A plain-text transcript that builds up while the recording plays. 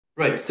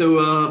Right.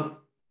 So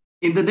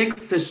in the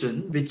next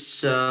session,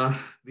 which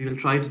we will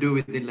try to do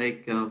within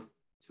like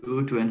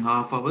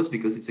 2.5 hours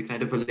because it's a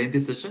kind of a lengthy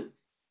session,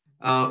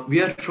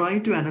 we are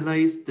trying to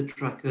analyze the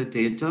tracker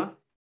data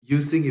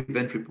using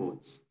event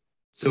reports.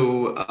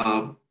 So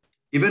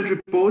event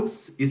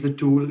reports is a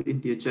tool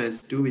in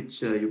DHIS2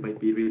 which you might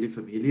be really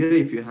familiar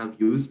if you have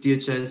used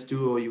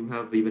DHIS2 or you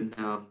have even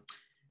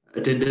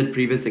attended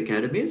previous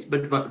academies,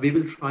 but we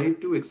will try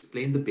to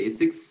explain the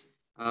basics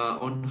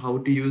on how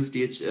to use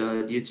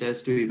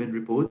DHIS to event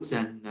reports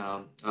and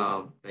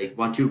like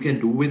what you can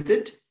do with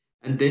it.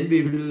 And then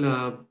we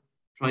will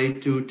try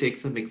to take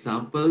some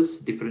examples,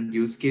 different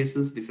use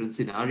cases, different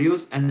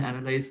scenarios, and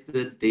analyze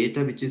the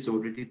data which is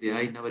already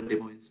there in our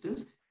demo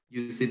instance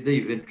using the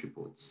event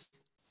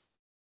reports.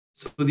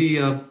 So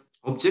the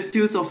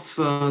objectives of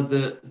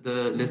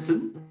the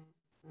lesson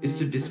is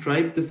to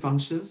describe the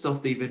functions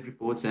of the event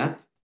reports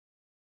app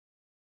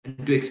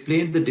and to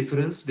explain the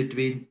difference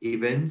between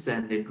events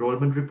and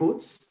enrollment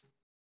reports,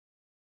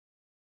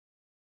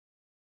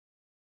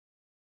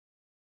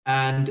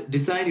 and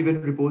design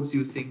event reports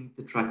using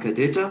the tracker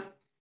data,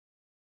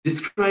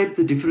 describe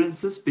the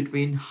differences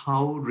between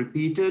how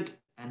repeated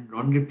and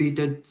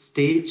non-repeated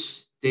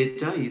stage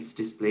data is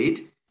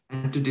displayed,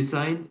 and to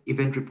design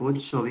event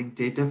reports showing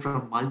data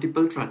from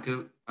multiple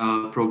tracker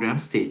program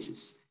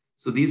stages.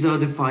 So these are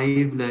the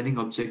 5 learning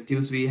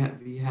objectives we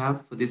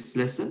have for this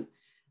lesson,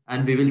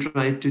 and we will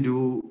try to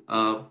do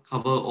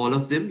cover all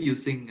of them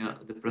using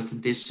the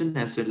presentation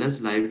as well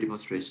as live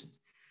demonstrations.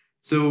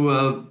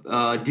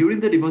 So during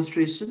the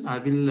demonstration, I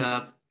will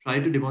try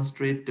to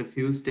demonstrate a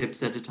few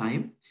steps at a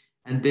time,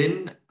 and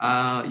then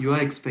you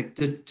are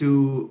expected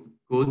to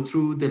go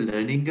through the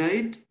learning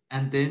guide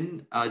and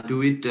then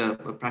do it,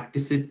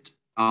 practice it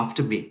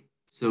after me.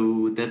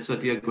 So that's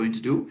what we are going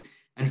to do.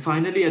 And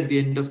finally, at the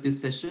end of this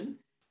session,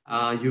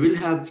 you will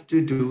have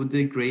to do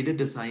the graded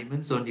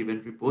assignments on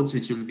event reports,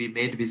 which will be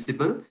made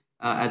visible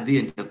at the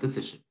end of the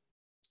session.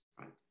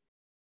 Right.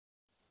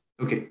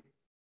 Okay.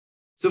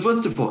 So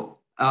first of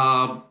all,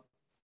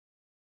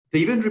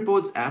 the Event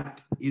Reports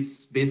app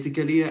is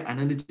basically an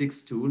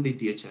analytics tool in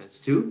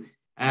DHIS2,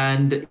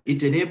 and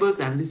it enables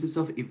analysis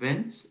of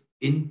events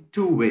in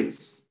 2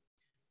 ways.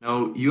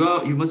 Now,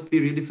 you must be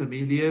really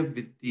familiar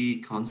with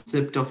the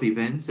concept of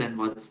events and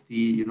what's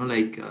the,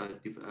 like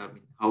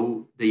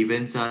how the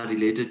events are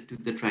related to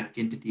the track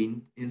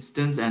entity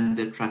instance and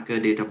the tracker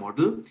data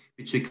model,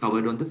 which we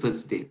covered on the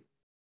first day.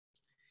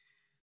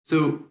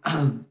 So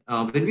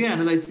when we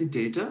analyze the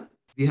data,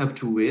 we have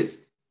 2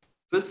 ways.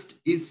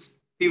 First is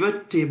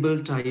pivot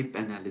table type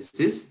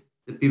analysis.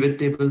 The pivot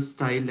table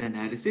style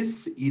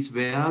analysis is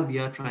where we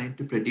are trying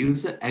to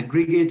produce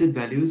aggregated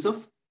values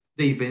of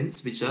the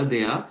events which are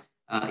there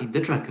in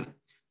the tracker.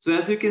 So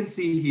as you can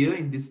see here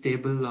in this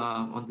table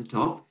on the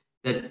top,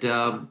 that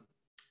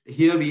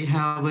here we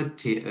have a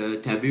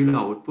tabular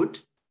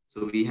output.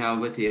 So we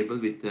have a table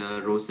with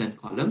rows and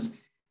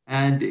columns.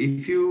 And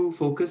if you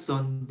focus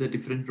on the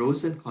different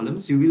rows and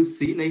columns, you will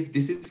see like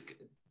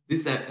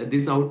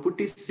this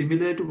output is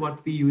similar to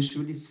what we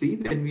usually see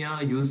when we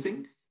are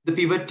using the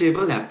pivot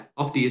table app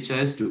of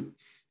DHIS2.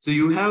 So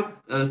you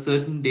have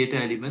certain data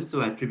elements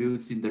or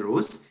attributes in the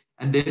rows,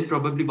 and then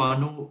probably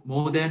one or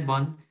more than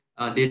one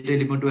data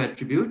element or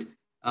attribute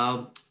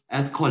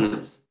as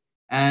columns.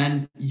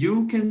 And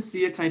you can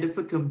see a kind of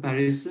a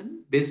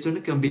comparison based on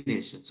a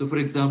combination. So for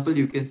example,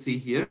 you can see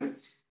here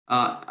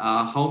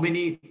how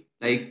many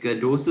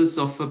doses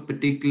of a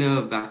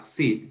particular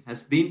vaccine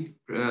has been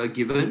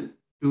given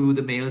to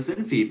the males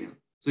and female.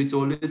 So it's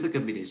always a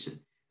combination.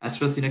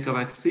 AstraZeneca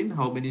vaccine,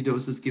 how many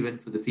doses given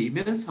for the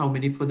females, how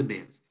many for the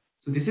males.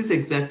 So this is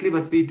exactly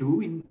what we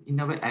do in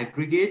our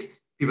aggregate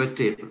pivot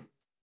table.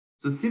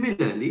 So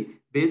similarly,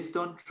 based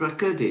on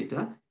tracker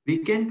data, we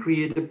can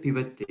create a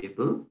pivot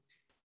table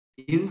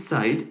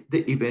inside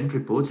the event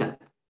reports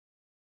app.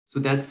 So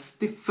that's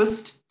the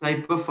first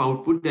type of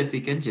output that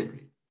we can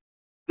generate.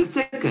 The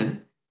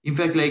second, in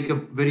fact, like a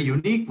very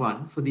unique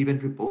one for the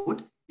event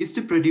report, is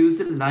to produce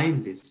a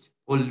line list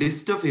or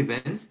list of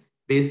events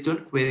based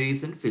on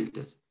queries and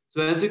filters.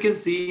 So as you can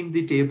see in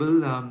the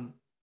table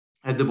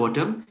at the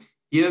bottom,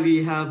 here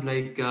we have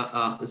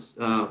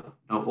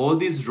now all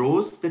these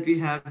rows that we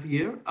have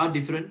here are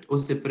different or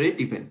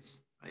separate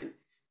events, right?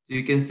 So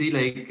you can see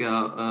like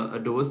a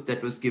dose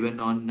that was given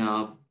on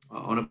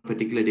a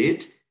particular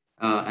date,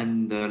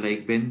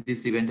 like when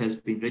this event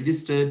has been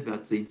registered,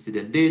 what's the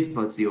incident date,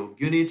 what's the org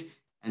unit,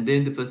 and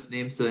then the first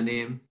name,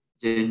 surname,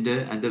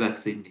 gender, and the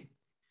vaccine name.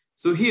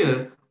 So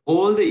here,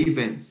 all the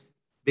events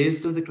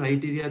based on the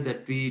criteria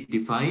that we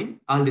define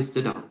are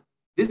listed out.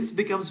 This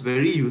becomes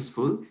very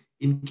useful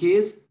in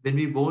case when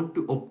we want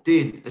to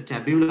obtain a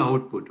tabular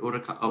output or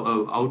a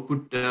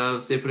output,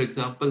 say for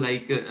example,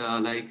 like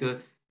a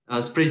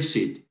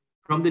spreadsheet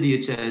from the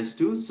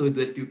DHIS2, so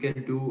that you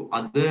can do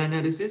other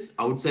analysis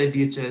outside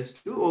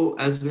DHIS2 or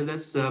as well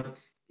as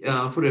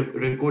for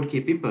record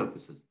keeping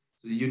purposes.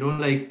 So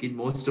like in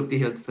most of the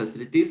health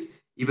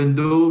facilities, even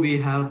though we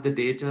have the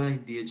data in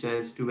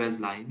DHIS2 as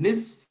line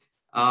lists,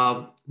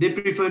 they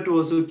prefer to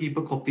also keep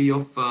a copy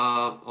of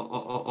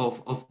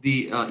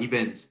the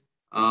events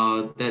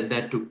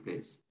that took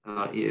place,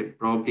 yeah,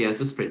 probably as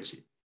a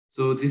spreadsheet.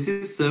 So this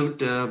is served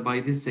by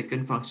this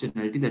second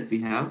functionality that we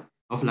have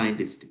of line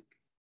listing.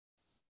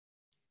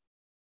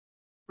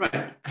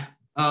 Right.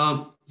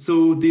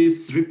 So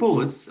these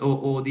reports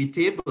or the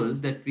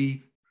tables that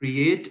we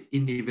create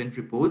in event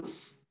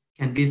reports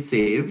can be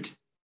saved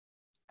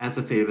as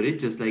a favorite,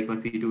 just like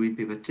what we do in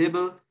pivot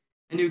table.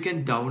 And you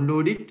can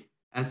download it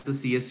as a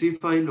CSV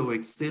file or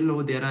Excel,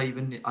 or there are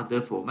even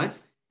other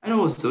formats. And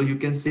also you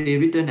can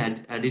save it and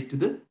add it to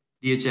the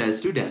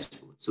DHIS2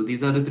 dashboard. So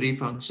these are the three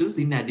functions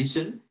in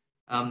addition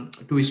to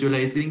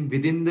visualizing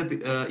within the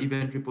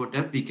event report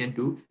app we can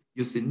do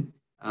using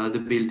the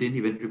built-in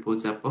event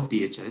reports app of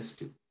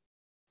DHIS2.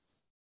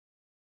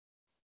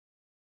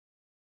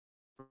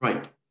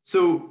 Right.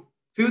 So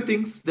few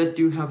things that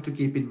you have to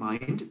keep in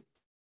mind.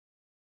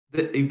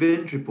 The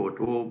event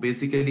report, or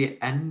basically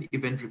an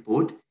event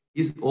report,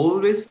 is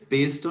always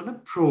based on a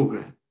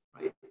program,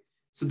 right?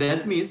 So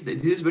that means that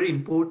this is very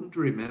important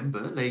to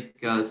remember.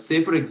 Like,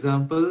 say, for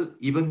example,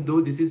 even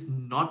though this is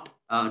not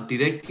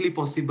directly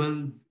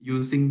possible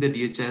using the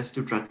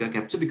DHIS2 tracker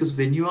capture, because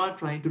when you are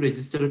trying to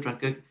register a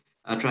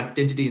tracked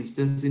entity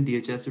instance in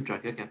DHIS2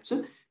 tracker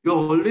capture, you're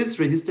always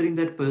registering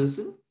that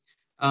person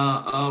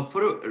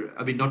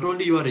I mean, not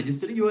only you are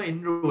registering, you are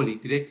enrolling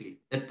directly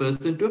that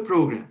person to a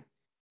program.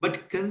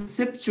 But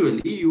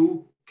conceptually,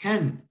 you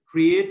can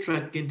create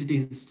track entity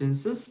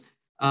instances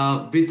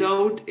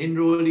without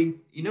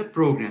enrolling in a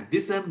program.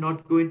 This I'm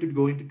not going to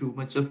go into too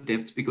much of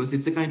depth because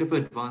it's a kind of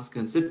advanced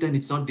concept and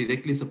it's not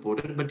directly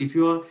supported. But if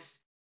you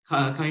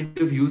are kind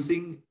of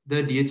using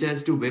the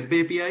DHIS2 web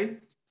API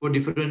for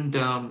different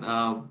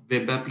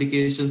web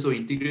applications or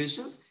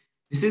integrations,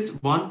 this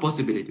is one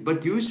possibility.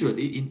 But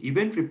usually in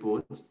event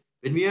reports,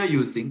 when we are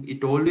using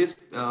it,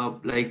 always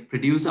like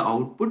produce an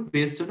output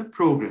based on a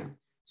program.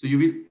 So you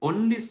will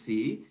only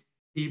see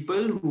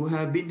people who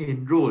have been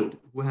enrolled,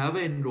 who have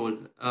an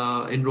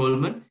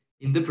enrollment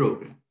in the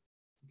program.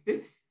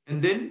 Okay,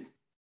 and then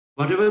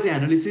whatever the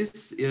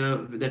analysis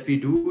that we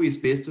do is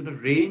based on a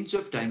range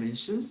of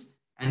dimensions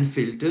and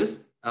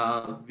filters,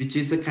 which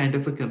is a kind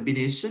of a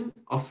combination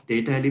of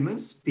data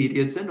elements,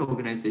 periods, and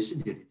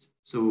organization units.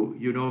 So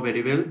you know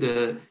very well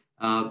the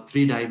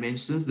three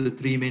dimensions, the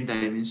three main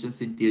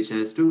dimensions in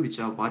DHIS2, which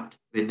are what,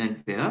 when,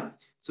 and where.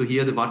 So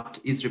here the what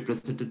is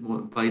represented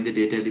more by the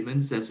data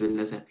elements as well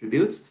as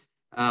attributes,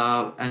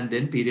 and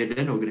then period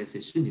and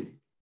organization unit.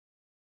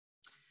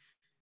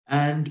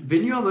 And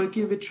when you are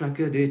working with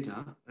tracker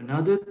data,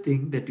 another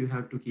thing that you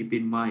have to keep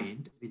in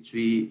mind, which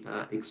we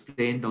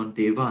explained on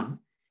day one,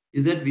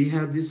 is that we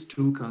have these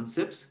two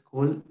concepts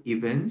called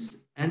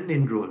events and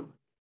enrollment.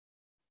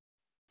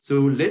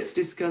 So let's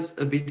discuss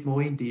a bit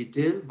more in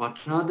detail what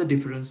are the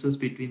differences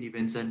between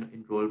events and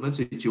enrollments,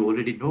 which you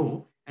already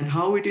know, and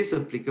how it is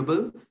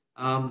applicable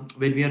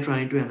when we are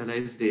trying to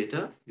analyze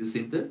data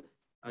using the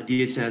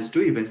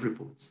DHIS2 event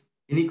reports.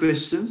 Any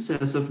questions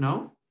as of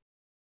now?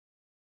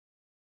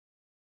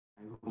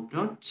 I hope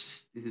not.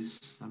 This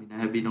is, I mean, I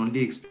have been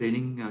only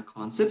explaining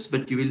concepts,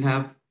 but you will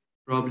have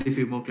probably a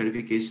few more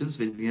clarifications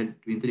when we are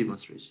doing the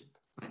demonstration.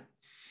 Fine.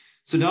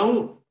 So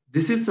now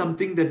this is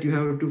something that you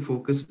have to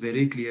focus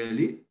very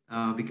clearly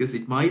because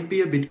it might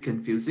be a bit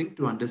confusing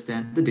to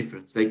understand the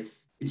difference. Like,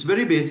 it's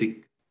very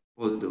basic,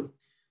 although.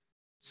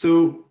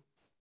 So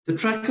the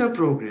tracker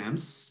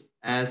programs,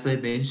 as I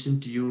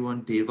mentioned to you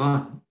on day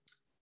one,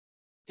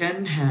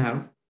 can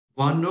have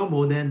one or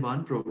more than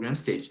one program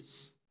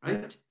stages,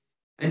 right?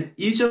 And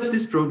each of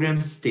these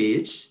program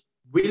stage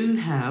will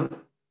have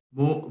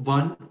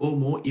one or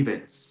more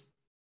events,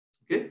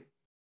 okay?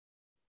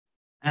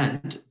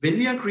 And when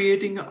we are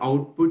creating an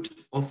output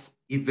of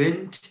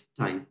event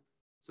type,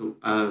 so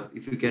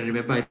if you can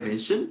remember, I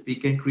mentioned we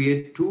can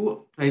create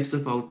two types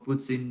of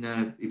outputs in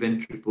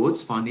event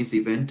reports. One is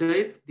event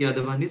type, the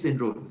other one is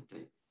enrollment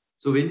type.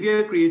 So when we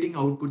are creating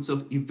outputs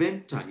of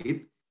event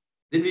type,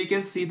 then we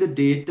can see the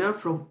data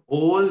from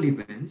all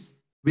events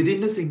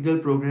within a single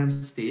program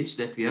stage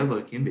that we are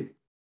working with,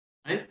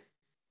 right?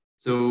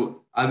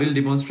 So I will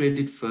demonstrate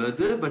it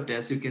further, but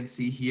as you can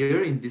see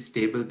here in this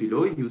table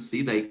below, you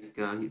see like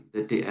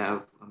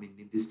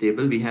in this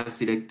table, we have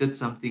selected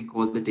something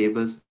called the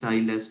table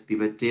style as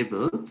pivot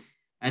table.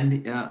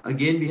 And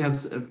again, we have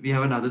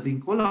another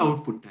thing called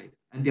output type.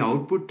 And the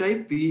output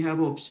type, we have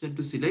option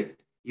to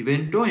select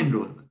event or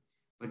enrollment.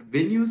 But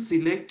when you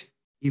select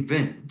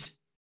event,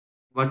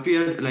 what we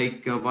are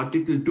like, what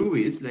it will do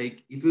is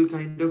like, it will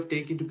kind of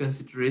take into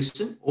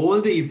consideration all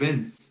the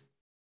events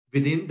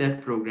within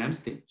that program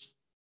stage.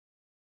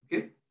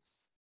 Okay.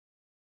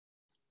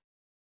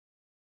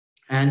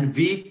 And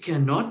we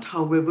cannot,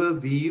 however,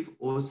 weave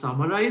or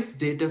summarize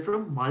data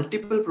from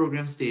multiple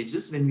program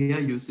stages when we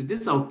are using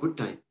this output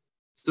type.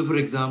 So for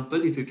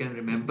example, if you can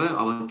remember,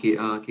 our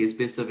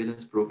case-based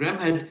surveillance program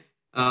had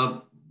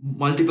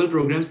multiple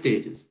program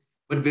stages.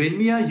 But when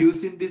we are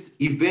using this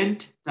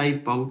event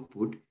type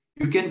output,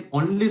 you can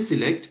only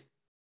select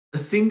a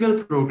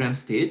single program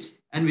stage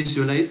and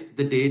visualize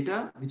the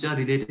data which are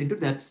related to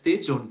that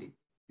stage only.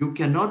 You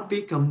cannot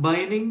be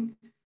combining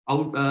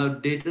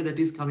out data that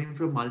is coming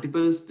from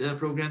multiple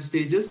program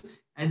stages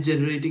and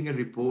generating a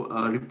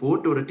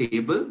report or a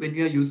table when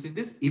you are using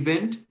this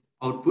event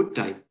output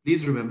type.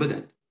 Please remember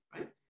that,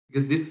 right?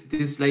 Because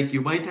this like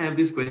you might have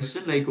this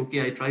question like,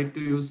 okay, I tried to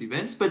use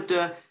events, but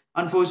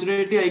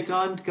unfortunately I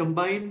can't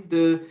combine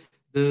the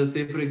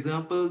say for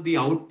example the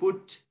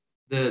output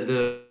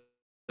the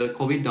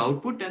COVID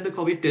output and the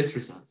COVID test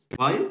results.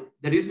 Why?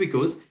 That is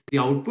because the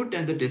output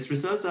and the test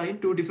results are in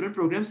two different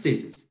program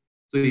stages.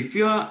 So if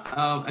you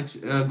are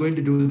going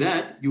to do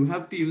that, you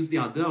have to use the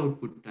other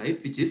output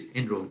type, which is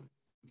enrollment.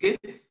 Okay.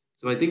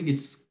 So I think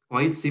it's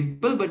quite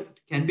simple, but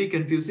can be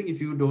confusing if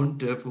you don't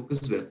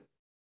focus well.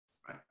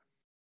 Right.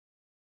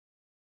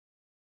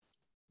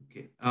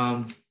 Okay.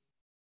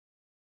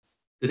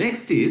 The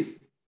next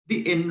is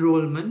the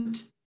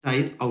enrollment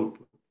type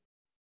output.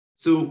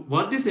 So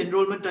what this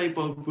enrollment type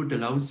output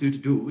allows you to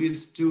do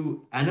is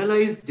to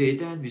analyze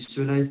data and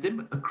visualize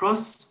them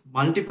across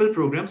multiple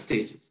program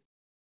stages.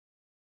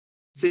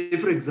 Say,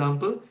 for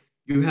example,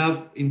 you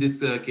have in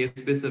this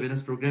case-based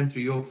surveillance program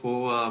 3 or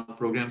 4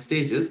 program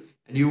stages,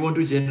 and you want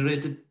to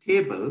generate a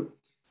table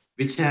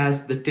which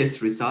has the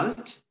test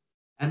result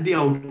and the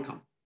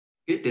outcome.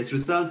 Okay, test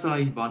results are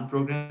in one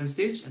program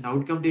stage and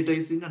outcome data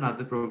is in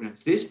another program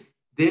stage.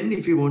 Then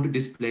if you want to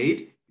display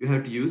it, you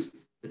have to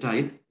use the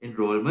type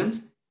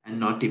enrollments and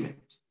not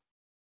event.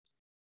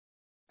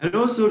 And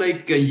also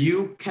like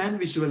you can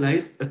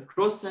visualize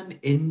across an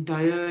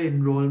entire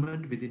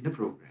enrollment within a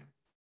program.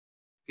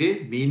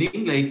 Okay,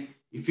 meaning like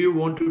if you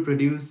want to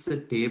produce a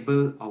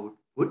table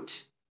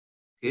output,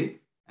 okay,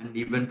 and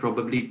even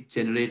probably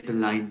generate a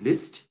line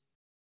list,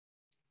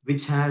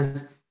 which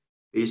has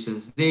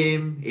patient's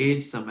name,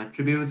 age, some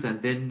attributes,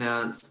 and then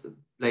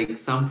like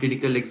some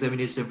clinical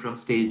examination from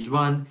stage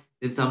 1,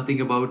 then something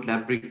about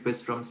lab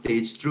request from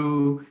stage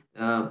 2,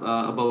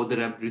 about the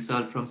lab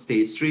result from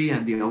stage 3,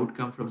 and the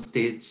outcome from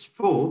stage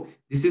 4.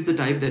 This is the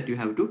type that you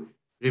have to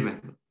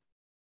remember.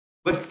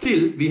 But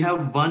still, we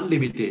have one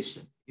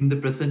limitation in the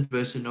present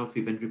version of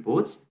event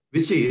reports,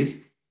 which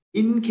is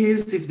in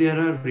case if there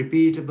are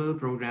repeatable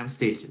program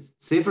stages.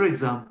 Say, for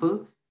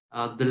example,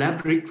 the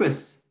lab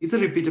request is a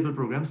repeatable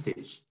program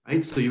stage,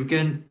 right? So you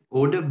can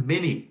order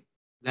many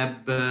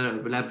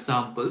lab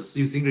samples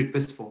using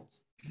request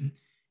forms.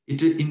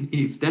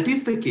 If that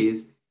is the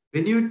case,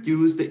 when you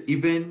use the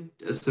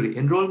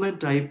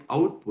enrollment type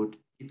output,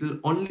 it will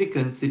only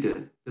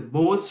consider the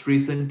most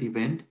recent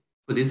event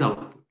for this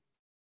output,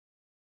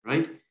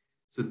 right?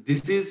 So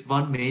this is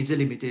one major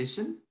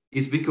limitation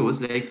is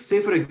because like say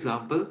for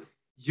example,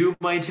 you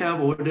might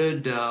have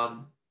ordered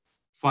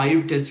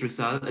 5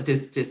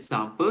 test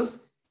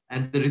samples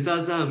and the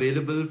results are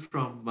available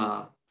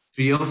from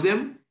 3 of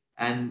them,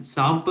 and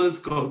samples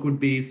could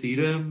be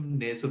serum,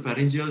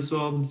 nasopharyngeal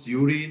swabs,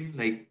 urine,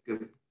 like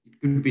it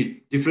could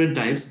be different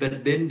types,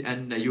 but then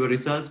and your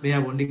results may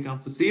have only come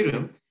for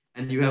serum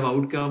and you have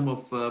outcome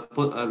of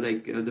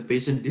the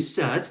patient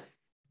discharge.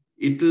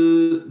 It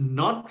will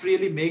not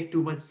really make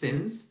too much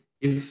sense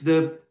if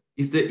the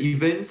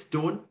events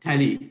don't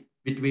tally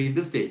between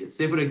the stages.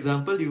 Say for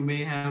example, you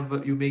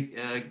may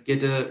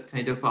get a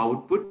kind of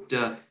output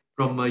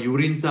from a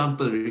urine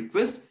sample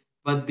request,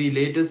 but the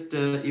latest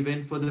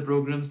event for the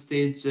program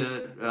stage,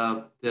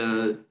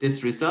 the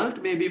test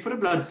result may be for a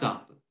blood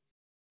sample,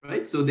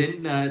 right? So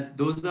then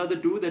those are the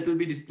two that will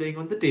be displaying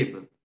on the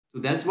table. So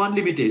that's one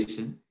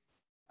limitation.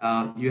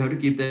 You have to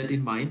keep that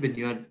in mind when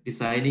you are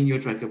designing your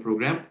tracker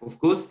program. Of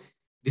course,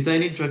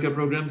 designing tracker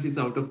programs is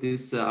out of the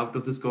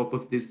scope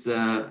of this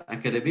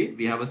academy.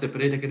 We have a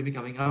separate academy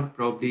coming up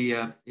probably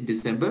in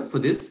December for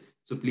this.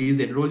 So please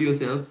enroll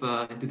yourself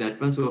into that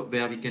one, so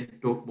where we can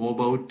talk more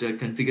about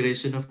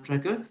configuration of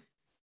tracker.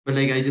 But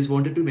like I just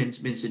wanted to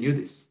mention you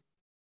this.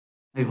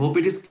 I hope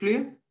it is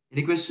clear.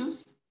 Any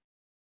questions?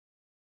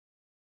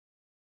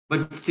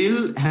 But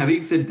still,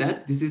 having said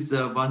that, this is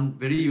one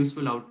very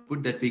useful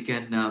output that we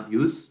can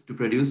use to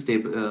produce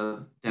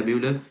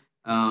tabular,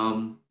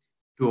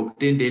 to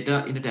obtain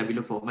data in a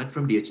tabular format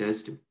from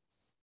DHIS2.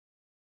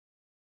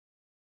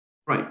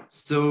 Right,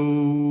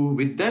 so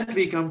with that,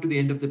 we come to the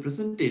end of the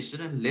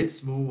presentation and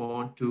let's move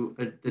on to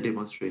the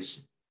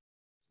demonstration.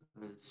 So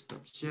I'll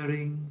stop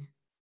sharing.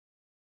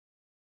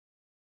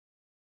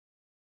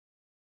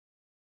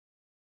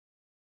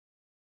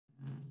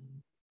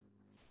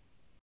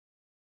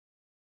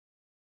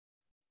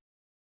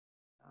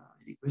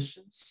 Any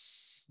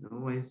questions?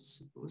 No, I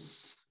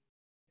suppose.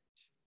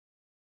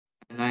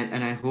 And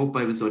I hope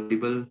I was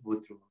audible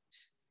both throughout.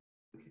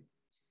 Okay.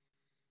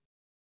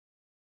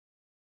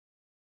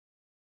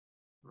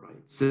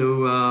 Right.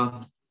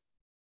 So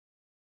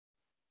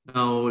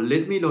now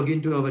let me log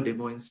into our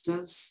demo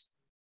instance.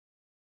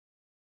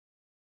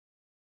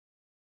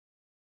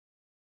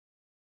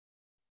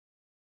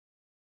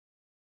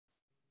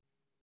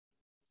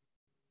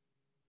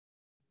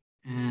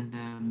 And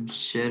I'm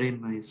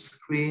sharing my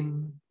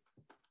screen.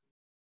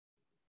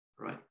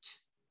 Right.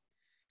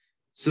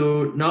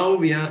 So now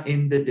we are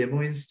in the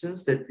demo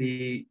instance that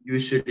we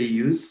usually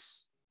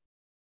use.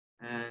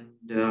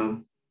 And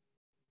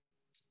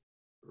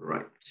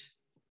right.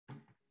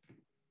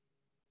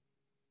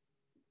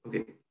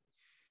 Okay.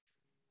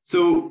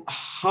 So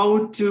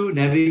how to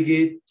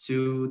navigate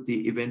to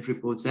the Event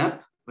Reports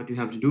app? What you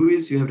have to do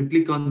is you have to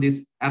click on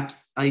this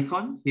apps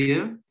icon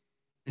here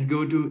and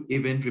go to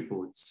Event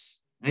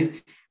Reports,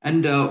 right?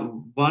 And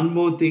one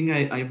more thing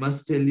I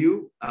must tell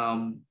you,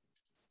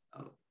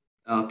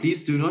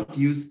 please do not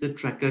use the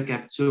Tracker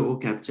Capture or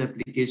Capture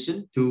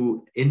application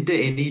to enter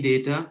any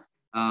data,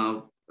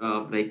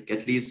 like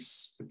at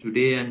least for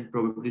today and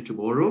probably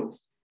tomorrow,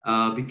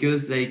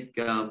 because like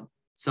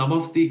some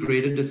of the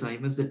graded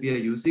assignments that we are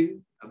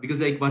using, because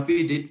like what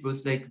we did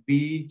was like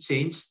we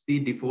changed the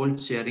default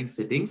sharing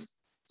settings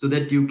so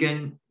that you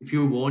can, if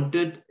you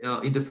wanted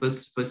in the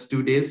first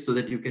 2 days, so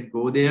that you can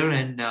go there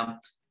and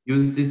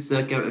use this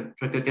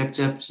Tracker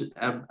Capture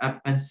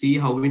app and see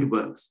how it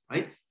works,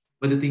 right?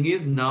 But the thing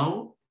is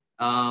now,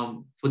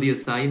 for the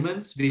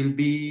assignments, we'll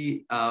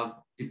be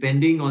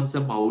depending on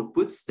some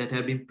outputs that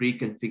have been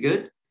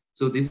pre-configured.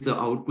 So these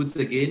outputs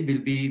again will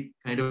be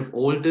kind of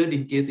altered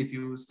in case if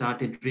you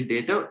start entering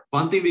data.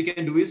 One thing we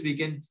can do is we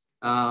can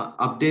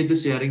update the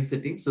sharing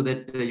settings so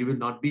that you will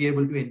not be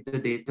able to enter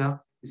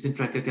data using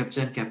Tracker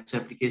Capture and Capture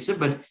application.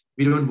 But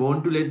we don't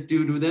want to let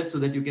you do that, so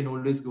that you can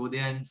always go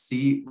there and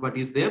see what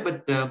is there.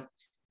 But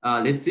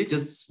let's see,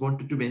 just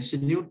wanted to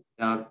mention you,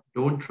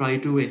 don't try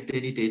to enter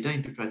any data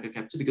into Tracker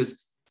Capture,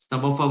 because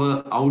some of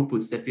our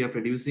outputs that we are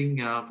producing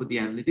for the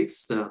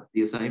analytics,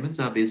 the assignments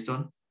are based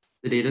on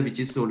the data which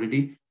is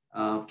already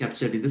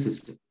captured in the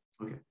system.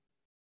 Okay,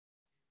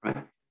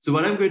 right. So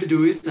what I'm going to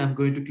do is I'm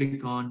going to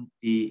click on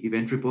the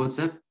Event Reports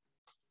app.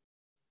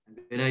 And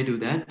when I do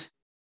that,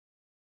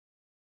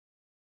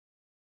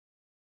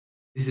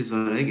 this is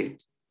what I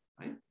get,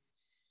 right?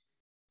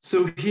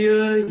 So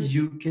here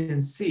you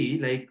can see,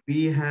 like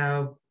we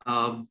have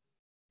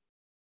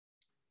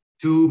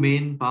two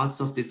main parts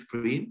of the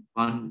screen,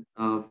 one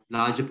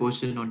larger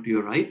portion onto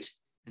your right,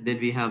 and then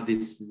we have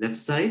this left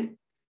side.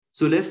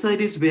 So left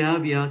side is where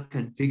we are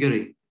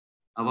configuring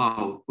our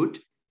output,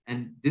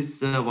 and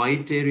this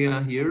white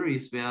area here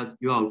is where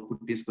your output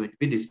is going to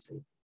be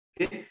displayed.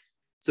 Okay,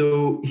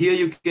 so here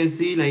you can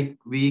see, like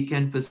we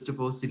can first of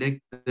all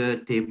select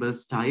the table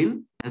style,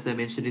 as I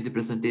mentioned in the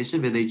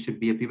presentation, whether it should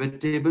be a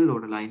pivot table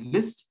or a line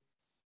list,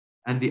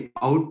 and the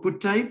output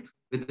type,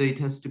 whether it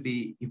has to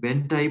be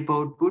event type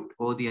output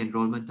or the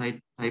enrollment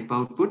type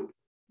output.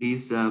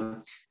 Please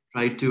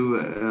try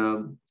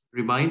to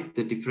remind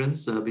the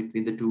difference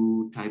between the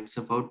two types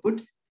of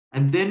output.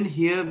 And then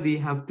here we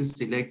have to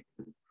select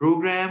the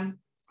program,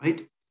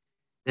 right?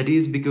 That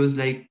is because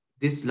like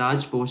this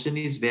large portion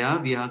is where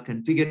we are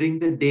configuring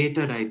the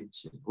data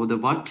dimension or the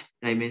what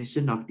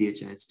dimension of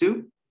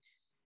DHIS2.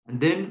 And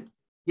then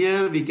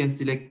here we can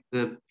select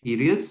the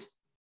periods.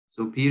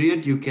 So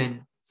period, you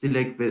can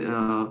select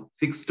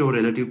fixed or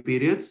relative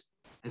periods,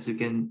 as you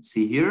can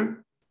see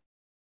here,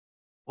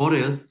 or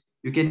else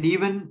you can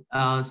even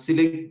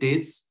select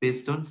dates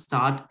based on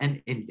start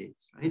and end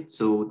dates, right?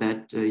 So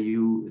that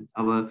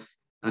our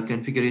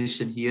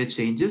configuration here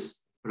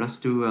changes for us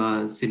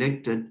to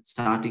select a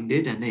starting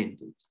date and end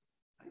date.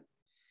 Right?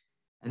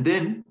 And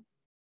then,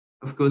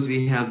 of course,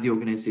 we have the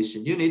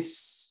organization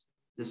units,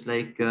 just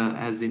like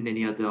as in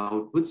any other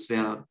outputs,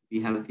 where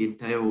we have the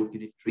entire org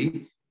unit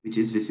tree, which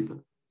is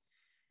visible.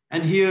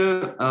 And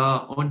here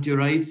on your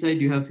right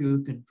side, you have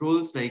few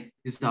controls, like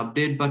this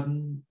update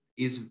button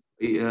is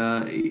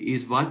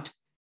what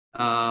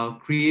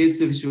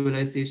creates a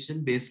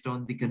visualization based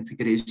on the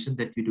configuration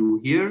that you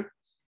do here.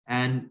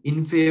 And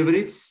in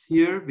favorites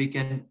here, we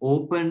can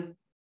open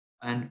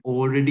an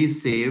already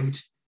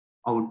saved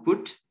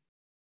output.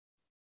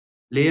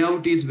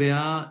 Layout is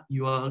where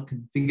you are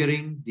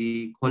configuring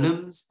the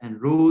columns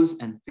and rows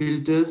and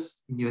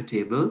filters in your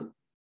table.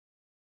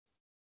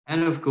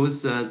 And of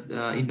course,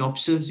 in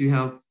options, you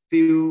have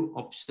few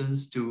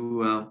options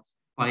to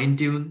fine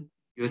tune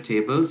your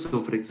table. So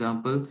for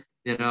example,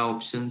 there are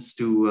options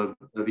to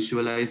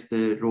visualize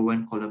the row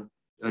and column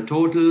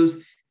totals.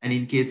 And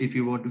in case if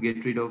you want to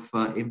get rid of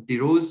empty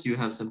rows, you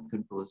have some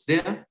controls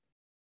there.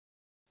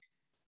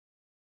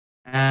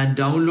 And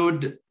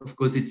download, of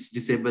course, it's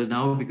disabled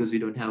now because we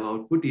don't have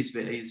output, is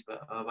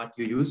what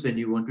you use when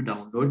you want to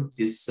download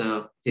this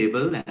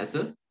table as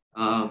a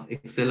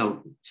Excel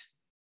output.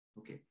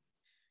 Okay.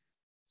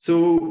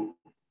 So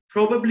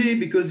probably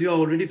because you're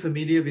already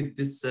familiar with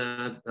this,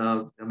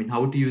 how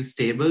to use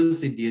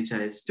tables in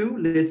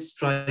DHIS2, let's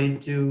try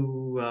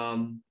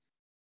to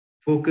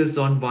focus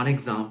on one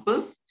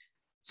example.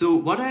 So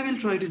what I will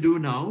try to do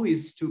now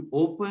is to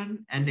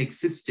open an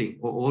existing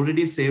or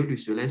already saved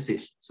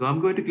visualization. So I'm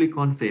going to click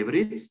on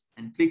favorites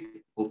and click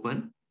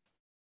open.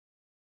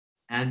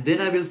 And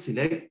then I will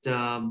select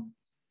the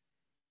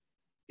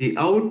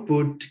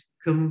output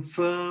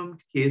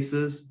confirmed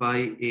cases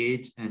by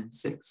age and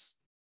sex.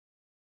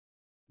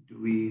 Do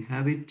we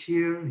have it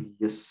here?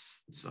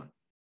 Yes, this one.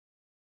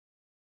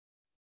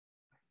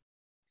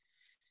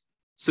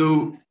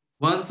 So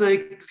once I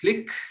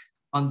click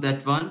on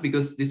that one,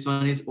 because this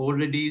one is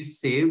already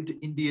saved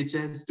in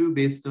DHIS2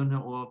 based on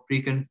our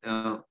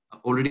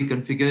already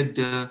configured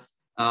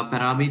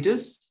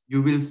parameters,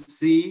 you will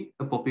see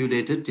a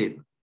populated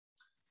table.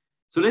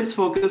 So let's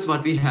focus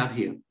what we have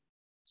here.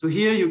 So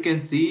here you can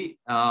see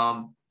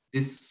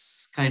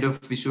this kind of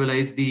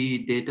visualize the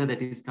data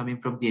that is coming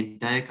from the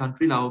entire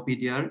country, Lao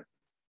PDR.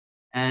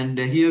 And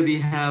here we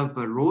have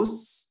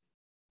rows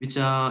which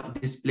are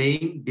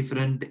displaying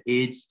different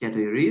age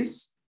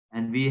categories.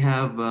 And we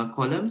have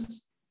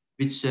columns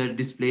which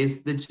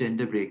displays the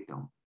gender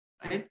breakdown,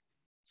 right?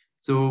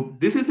 So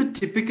this is a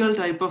typical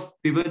type of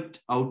pivot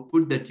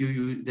output that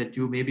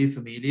you may be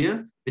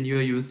familiar when you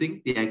are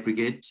using the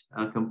aggregate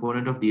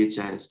component of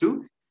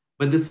DHIS2.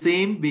 But the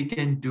same we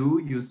can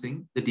do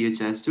using the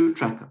DHIS2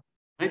 tracker,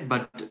 right?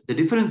 But the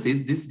difference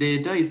is this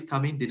data is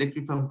coming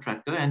directly from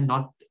tracker and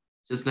not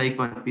just like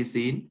what we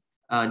see in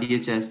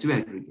DHIS2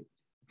 aggregate,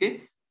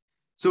 okay?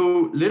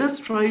 So let us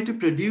try to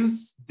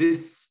produce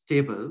this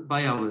table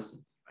by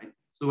ourselves, right?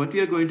 So what we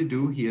are going to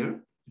do here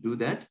to do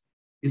that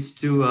is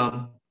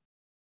to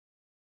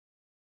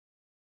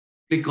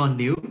click on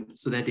new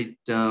so that it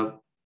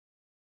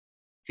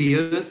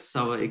clears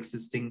our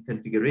existing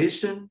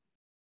configuration.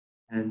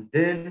 And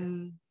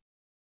then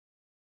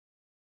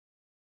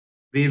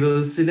we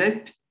will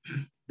select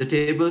the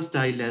table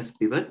style as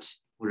pivot,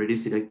 already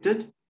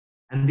selected,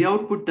 and the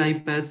output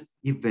type as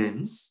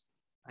events,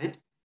 right?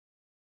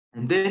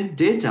 And then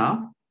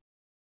data,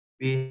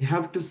 we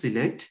have to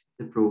select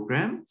the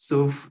program.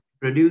 So to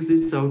produce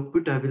this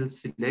output, I will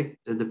select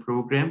the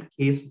program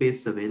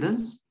case-based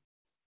surveillance.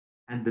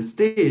 And the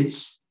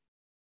stage,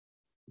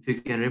 if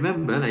you can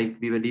remember, like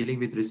we were dealing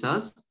with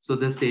results, so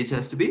the stage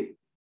has to be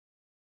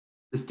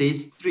the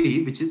stage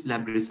 3, which is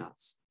lab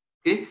results.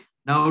 Okay.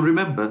 Now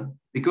remember,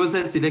 because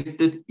I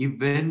selected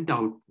event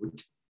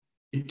output,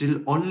 it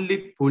will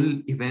only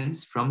pull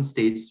events from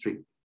stage 3.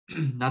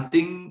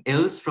 Nothing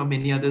else from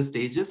any other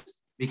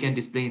stages we can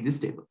display in this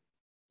table.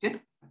 Okay.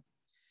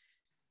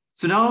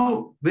 So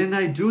now when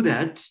I do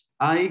that,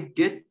 I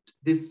get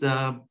this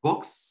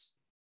box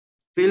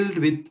filled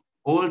with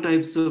all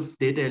types of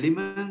data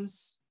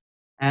elements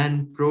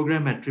and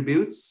program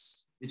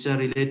attributes which are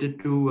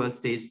related to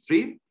stage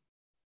 3.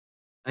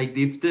 Like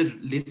if the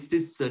list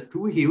is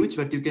too huge,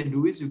 what you can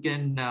do is you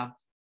can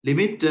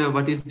limit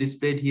what is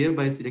displayed here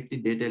by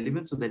selecting data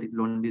elements so that it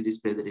will only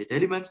display the data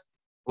elements,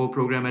 or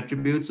program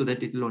attributes so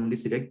that it will only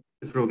select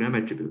the program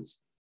attributes.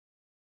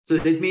 So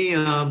let me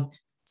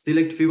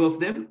select few of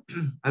them.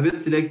 I will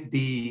select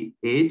the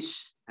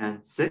age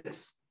and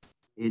sex.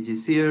 Age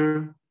is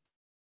here.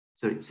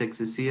 Sorry, sex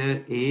is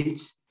here,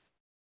 age.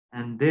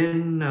 And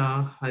then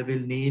I will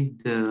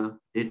need the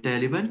data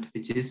element,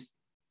 which is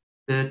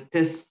the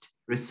test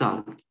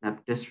result,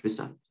 lab test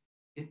result.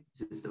 Okay,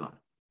 this is the one.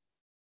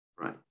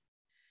 Right.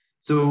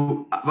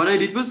 So what I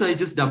did was I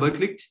just double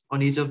clicked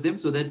on each of them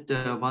so that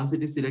once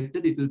it is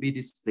selected, it will be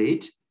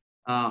displayed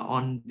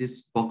on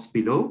this box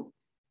below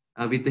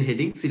with the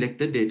heading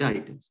selected data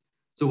items.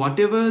 So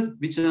whatever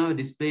which are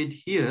displayed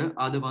here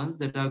are the ones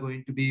that are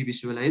going to be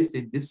visualized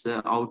in this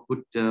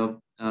output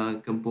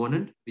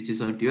component, which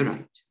is on to your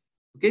right.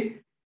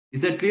 Okay,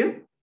 is that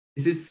clear?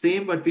 This is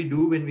same what we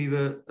do when we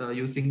were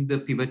using the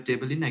pivot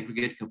table in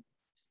aggregate component.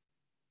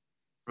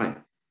 Right.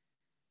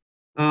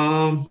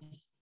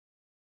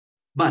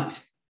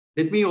 But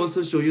let me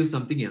also show you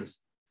something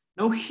else.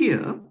 Now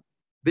here,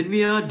 when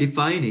we are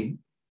defining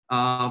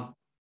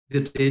the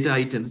data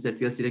items that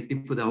we are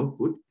selecting for the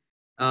output,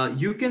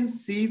 you can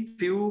see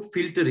few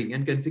filtering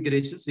and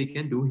configurations we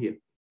can do here,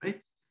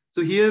 right?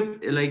 So here,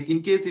 like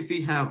in case if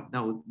we have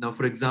now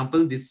for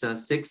example, this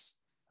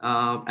sex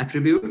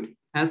attribute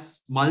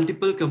has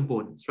multiple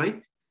components,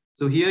 right?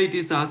 So here it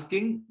is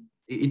asking,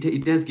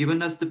 it has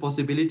given us the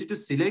possibility to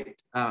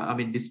select,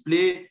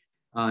 display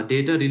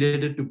data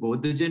related to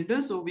both the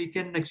genders. So we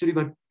can actually,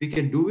 what we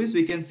can do is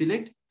we can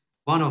select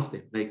one of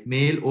them, like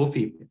male or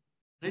female,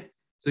 right?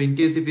 So in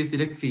case if we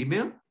select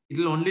female, it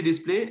will only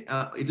display,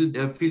 it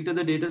will filter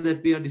the data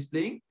that we are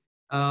displaying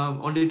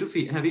only to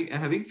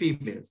having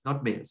females,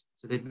 not males.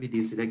 So let me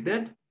deselect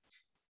that.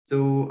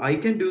 So I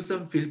can do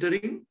some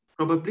filtering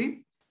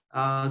probably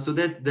so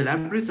that the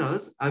lab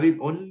results, I will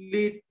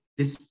only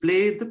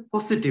display the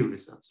positive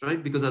results,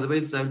 right? Because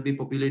otherwise I will be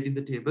populating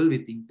the table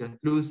with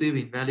inconclusive,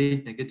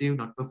 invalid, negative,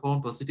 not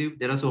performed, positive.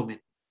 There are so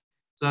many.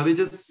 So I will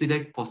just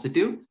select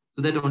positive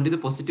so that only the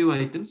positive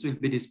items will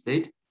be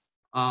displayed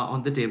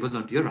on the table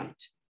on your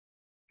right.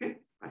 Okay,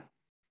 right.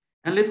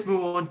 And let's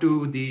move on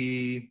to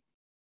the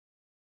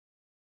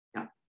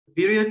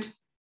period.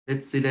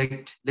 Let's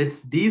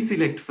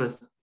deselect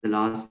first the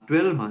last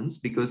 12 months,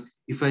 because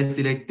if I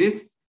select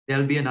this,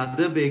 there'll be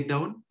another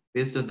breakdown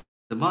based on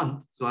the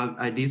month. So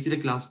I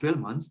deselect last 12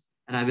 months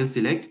and I will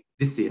select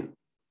this year.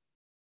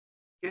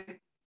 Okay.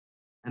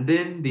 And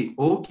then the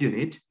org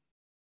unit,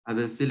 I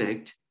will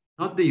select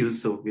not the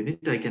use org unit.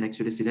 I can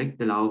actually select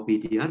the Lao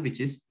PDR, which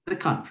is the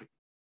country.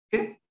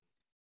 Okay.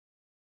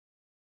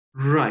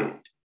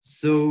 Right.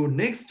 So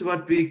next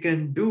what we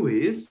can do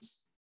is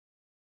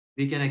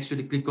we can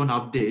actually click on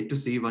update to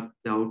see what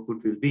the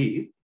output will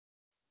be.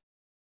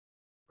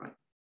 Right.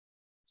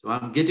 So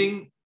I'm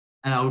getting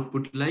an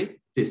output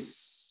like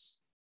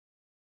this.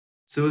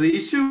 So the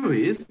issue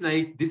is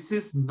like, this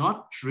is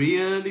not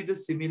really the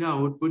similar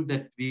output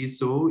that we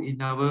saw in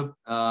our,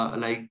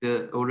 like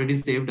the already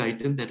saved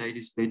item that I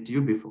displayed to you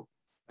before,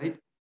 right?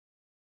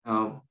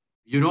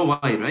 You know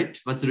why, right?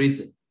 What's the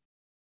reason?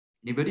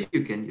 Anybody?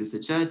 You can use the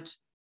chat.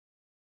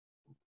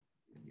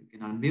 You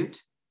can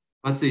unmute.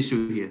 What's the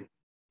issue here?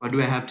 What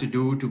do I have to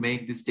do to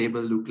make this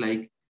table look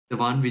like the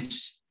one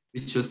which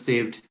was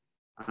saved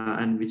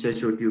and which I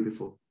showed you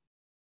before?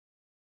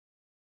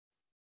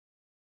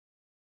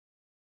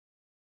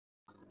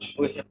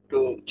 We have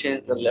to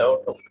change the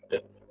layout of the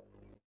table.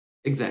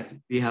 Exactly.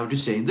 We have to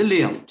change the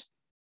layout,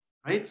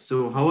 right?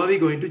 So how are we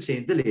going to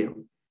change the layout?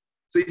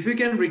 So if you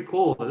can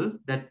recall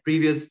that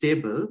previous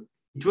table,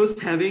 it was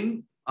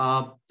having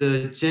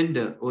the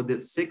gender or the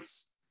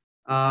sex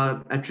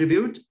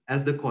attribute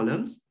as the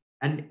columns,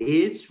 and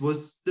age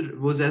was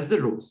as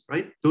the rows,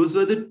 right? Those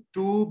were the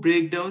two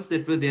breakdowns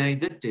that were there in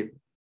that table.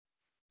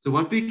 So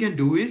what we can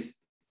do is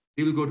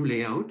we will go to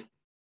layout,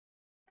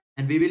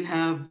 and we will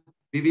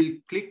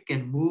click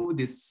and move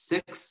this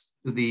sex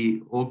to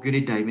the org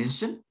unit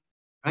dimension,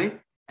 right?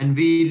 And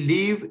we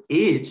leave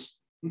age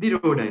in the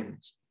row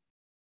dimension.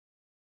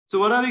 So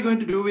what are we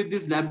going to do with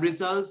these lab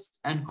results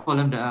and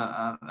column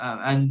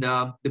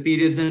the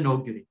periods and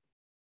org unit?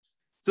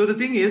 So the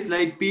thing is,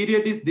 like,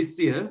 period is this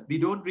year. We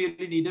don't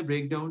really need a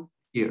breakdown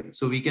here.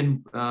 So we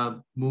can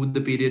move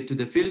the period to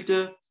the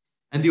filter,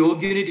 and the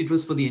org unit, it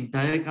was for the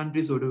entire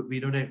country. So we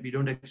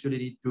don't actually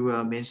need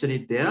to mention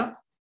it there.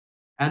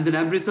 And the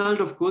lab result,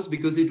 of course,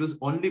 because it was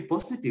only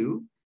positive,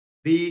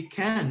 we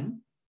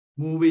can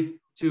move it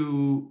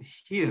to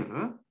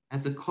here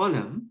as a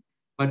column.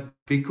 But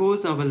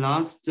because our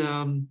last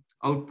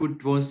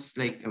output was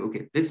like,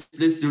 okay, let's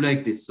do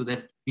like this, so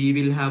that we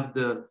will have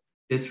the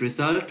test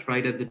result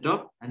right at the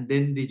top, and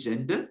then the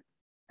gender,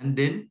 and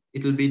then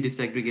it will be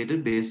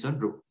disaggregated based on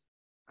row,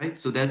 right?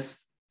 So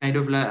that's kind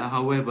of like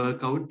how I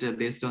work out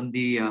based on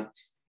the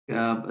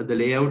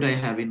layout I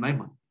have in my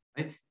mind,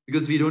 right?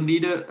 Because we don't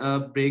need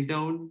a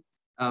breakdown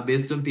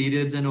based on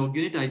periods and org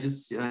unit. I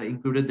just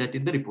included that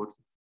in the report.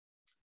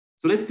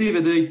 So let's see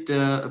whether it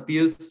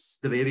appears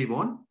the way we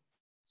want.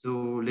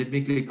 So let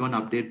me click on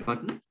update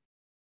button.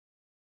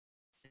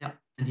 Yeah,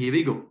 and here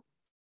we go.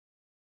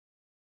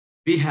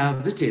 We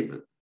have the table,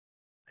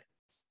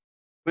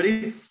 but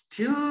it's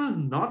still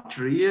not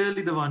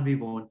really the one we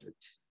wanted.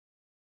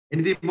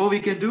 Anything more we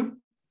can do?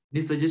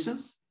 Any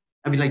suggestions?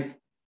 I mean, like,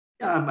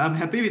 yeah, I'm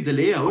happy with the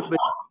layout, but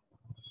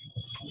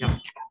yeah.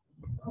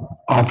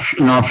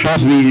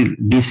 Options we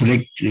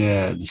deselect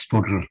this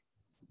total.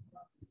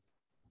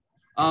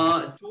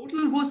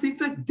 Total was in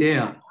fact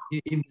there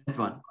in that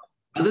one.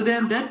 Other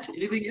than that,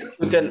 anything else?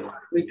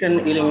 We can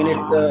eliminate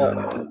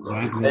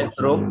the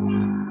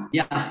row.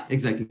 Yeah,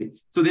 exactly.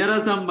 So there are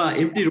some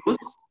empty rows.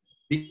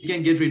 We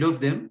can get rid of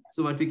them.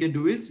 So what we can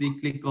do is we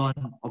click on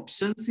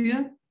options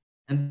here,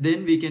 and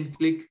then we can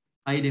click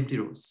hide empty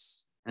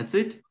rows. That's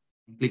it.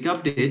 Click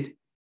update.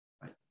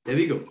 Right, there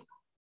we go.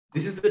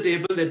 This is the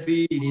table that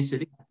we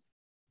initially had.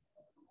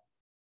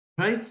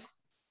 Right?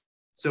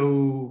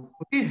 So,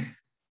 okay.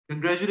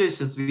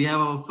 Congratulations. We have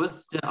our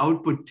first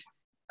output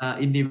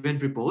in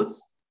event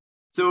reports.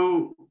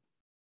 So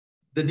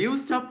the new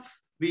stuff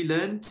we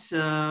learned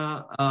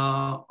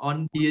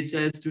on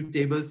PHIS2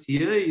 tables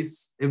here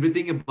is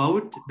everything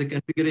about the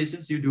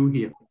configurations you do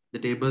here, the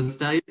tables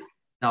type,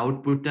 the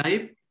output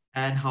type,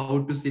 and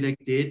how to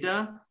select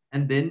data,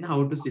 and then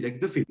how to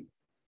select the field.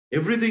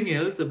 Everything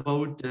else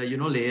about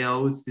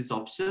layouts, these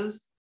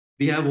options,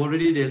 we have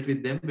already dealt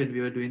with them when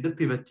we were doing the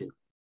pivot table.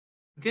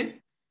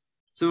 Okay,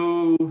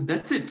 so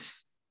that's it.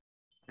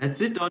 That's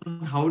it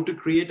on how to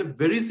create a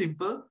very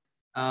simple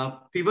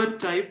pivot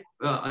type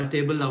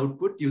table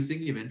output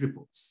using event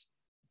reports.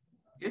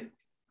 Okay,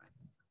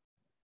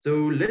 so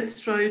let's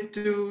try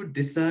to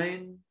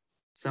design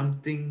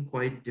something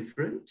quite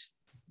different.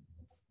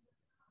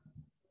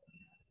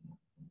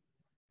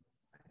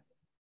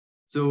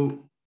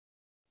 So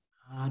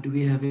do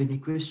we have any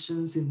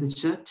questions in the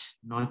chat?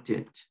 Not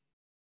yet.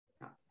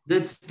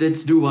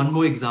 Let's do one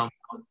more example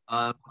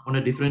on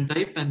a different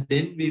type, and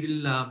then we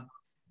will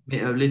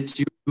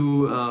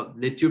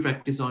let you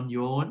practice on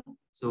your own.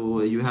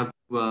 So you have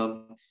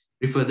to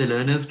refer the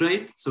learner's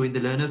guide. So in the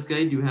learner's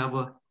guide, you have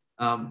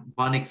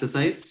one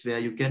exercise where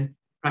you can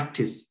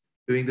practice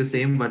doing the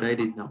same what I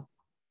did now.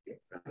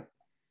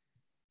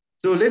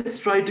 So let's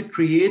try to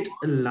create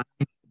a line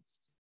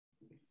list.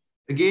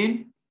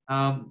 Again,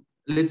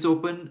 let's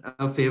open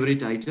a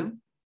favorite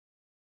item.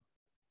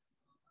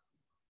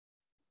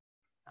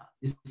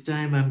 This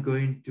time I'm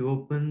going to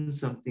open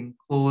something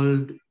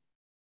called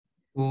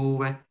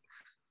COVAX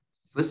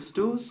first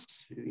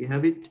dose. We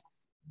have it.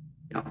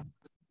 Yeah.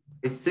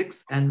 A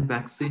 6 and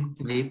vaccine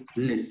type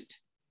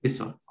list. This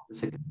one, the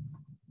second.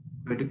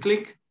 I'm going to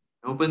click,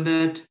 open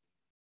that.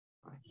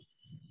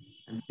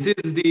 And this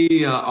is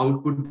the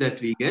output that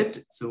we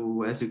get.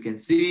 So as you can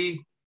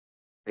see,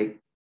 like,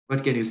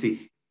 what can you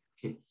see?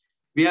 Okay.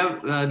 We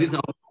have this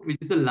output, which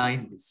is a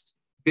line list.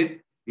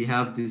 Okay. We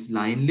have this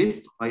line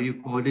list. Why you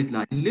call it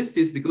line list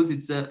is because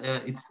it's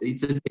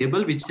a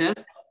table which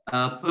has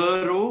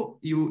per row,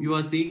 you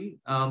are seeing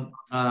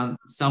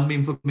some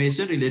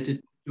information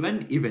related to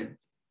an event.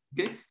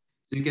 Okay,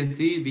 so you can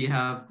see we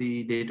have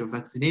the date of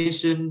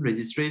vaccination,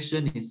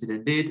 registration,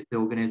 incident date, the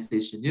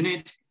organization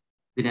unit,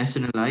 the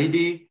national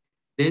ID,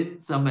 then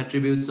some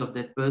attributes of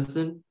that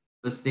person,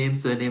 first name,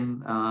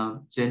 surname,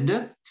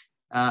 gender,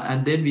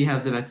 and then we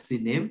have the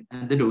vaccine name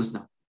and the dose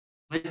number.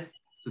 Right?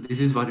 So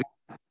this is what we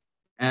have.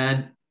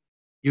 And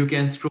you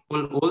can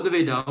scroll all the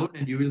way down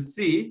and you will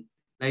see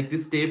like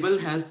this table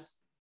has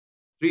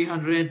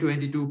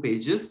 322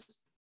 pages,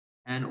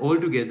 and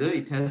altogether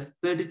it has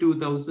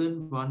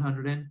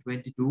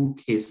 32,122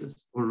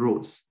 cases or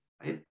rows,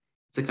 right?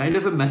 It's a kind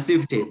of a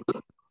massive table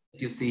that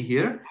you see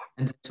here,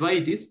 and that's why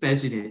it is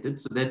paginated,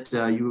 so that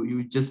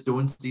you just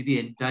don't see the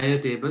entire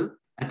table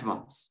at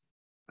once,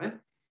 right?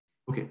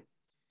 Okay,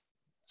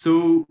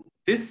 so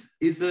this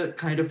is a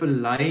kind of a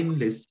line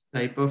list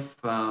type of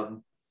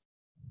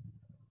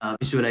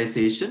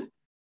visualization.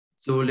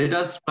 So let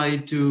us try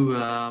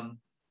to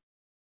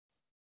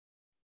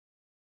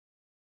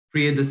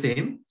create the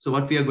same. So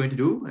what we are going to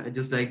do,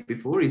 just like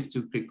before, is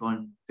to click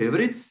on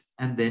favorites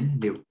and then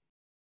new.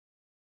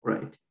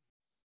 Right.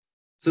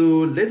 So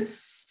let's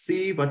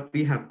see what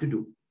we have to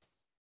do.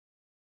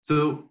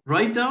 So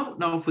right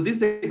now for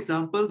this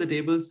example, the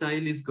table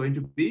style is going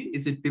to be,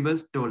 is it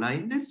pivot or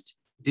line list?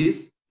 It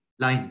is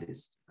line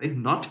list, right?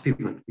 Not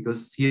pivot,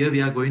 because here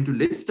we are going to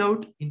list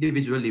out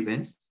individual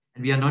events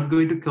and we are not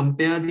going to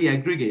compare the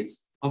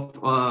aggregates of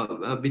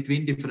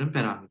between different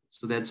parameters.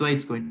 So that's why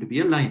it's going to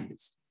be a line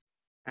list.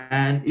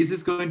 And is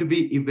this going to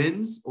be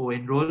events or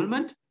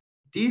enrollment?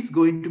 It is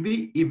going to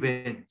be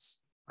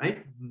events,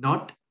 right?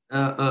 Not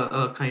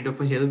a kind of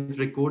a health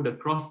record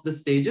across the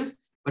stages,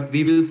 but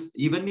we will,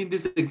 even in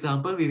this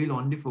example, we will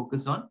only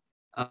focus on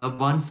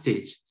one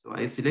stage. So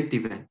I select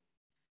event.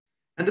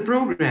 And the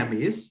program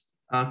is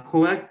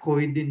COVAX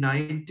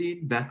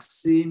COVID-19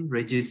 vaccine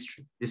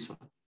registry, this one.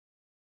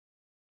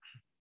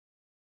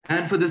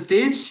 And for the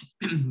stage,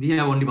 we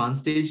have only one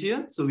stage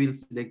here. So we'll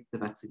select the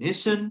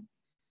vaccination.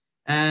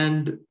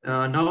 And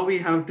now we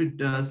have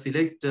to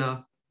select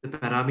the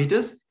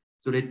parameters.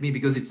 So let me,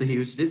 because it's a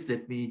huge list,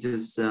 let me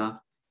just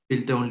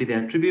filter only the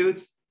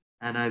attributes.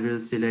 And I will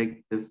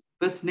select the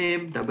first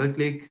name, double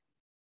click,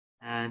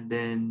 and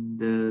then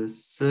the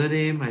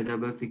surname, I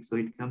double click so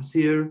it comes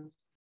here.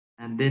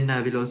 And then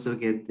I will also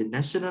get the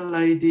national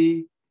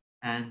ID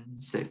and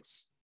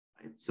sex.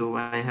 Right? So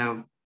I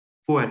have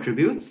 4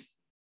 attributes.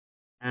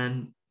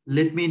 And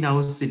let me now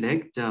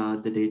select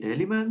the data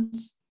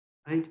elements.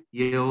 Right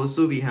here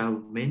also we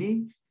have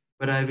many,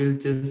 but I will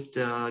just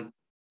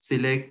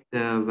select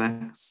the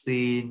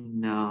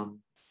vaccine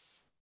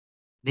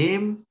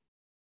name,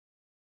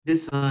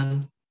 this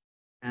one,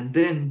 and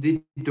then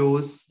the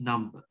dose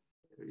number.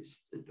 There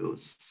is the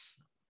dose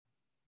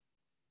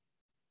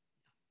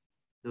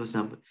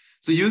number.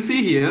 So you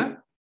see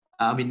here,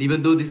 I mean,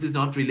 even though this is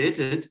not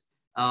related,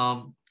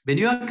 when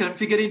you are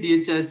configuring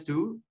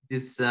DHIS2,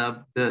 this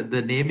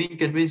the naming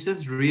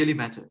conventions really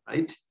matter,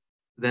 right?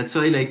 That's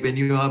why, like, when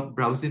you are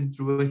browsing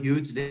through a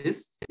huge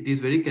list, it is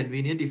very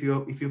convenient if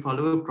you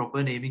follow a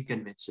proper naming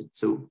convention.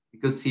 So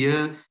because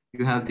here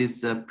you have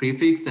this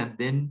prefix and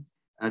then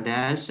a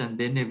dash, and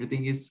then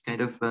everything is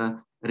kind of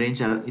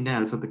arranged in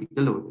an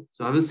alphabetical order.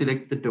 So I will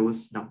select the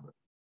dose number.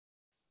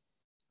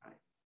 All right.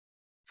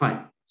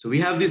 Fine. So we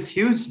have this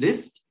huge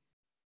list.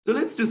 So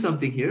let's do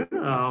something here.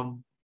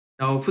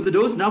 Now for the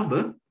dose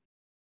number,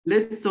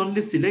 let's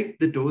only select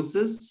the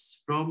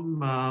doses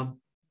from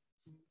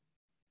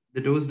the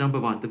dose number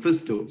 1, the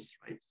first dose,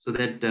 right? So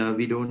that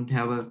we don't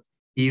have a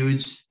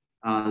huge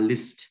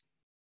list.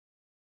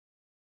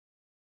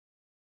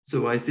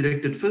 So I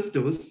selected first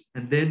dose,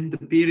 and then the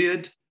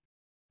period,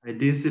 I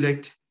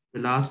deselect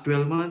the last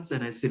 12 months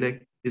and I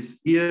select this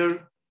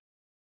year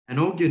and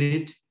org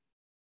unit.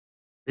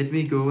 Let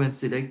me go and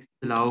select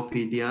the Lao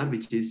PDR,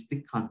 which is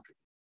the country.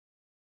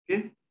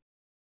 Okay.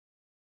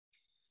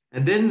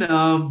 And then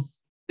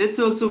let's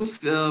also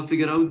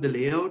figure out the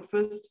layout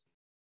first.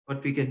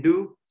 What we can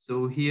do.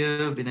 So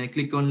here, when I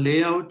click on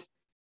layout,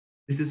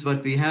 this is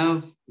what we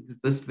have. It will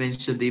first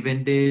mention the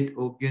event date,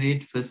 org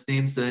unit, first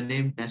name,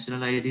 surname,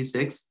 national ID,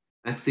 sex,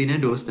 vaccine,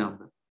 and dose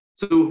number.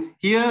 So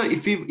here,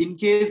 if we, in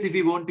case if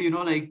we want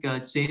to,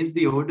 change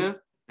the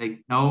order,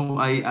 like now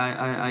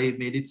I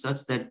made it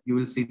such that you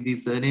will see the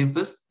surname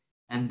first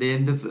and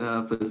then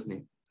the first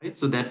name, right?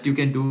 So that you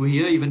can do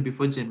here even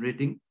before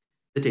generating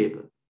the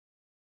table.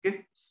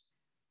 Okay.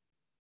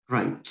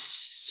 Right.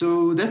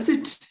 So that's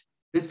it.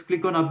 Let's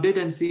click on update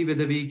and see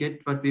whether we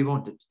get what we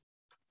wanted.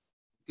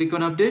 Click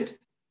on update.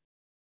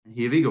 And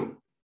here we go.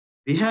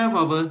 We have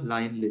our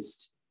line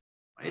list,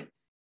 right?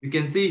 You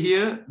can see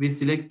here, we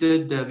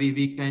selected,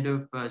 we kind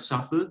of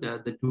shuffled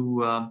the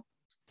two,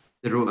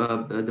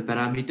 the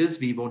parameters.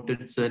 We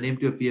wanted surname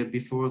to appear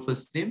before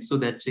first name. So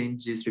that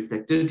change is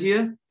reflected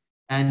here.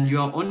 And you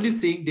are only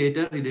seeing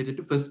data related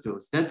to first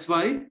dose. That's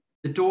why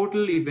the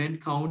total event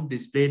count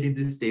displayed in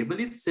this table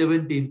is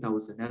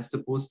 17,000 as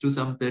opposed to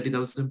some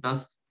 30,000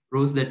 plus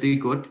rows that we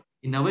got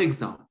in our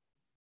exam.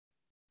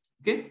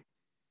 Okay.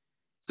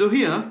 So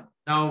here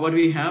Now what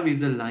we have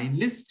is a line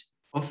list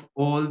of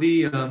all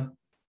the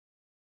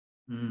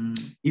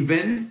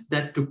events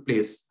that took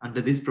place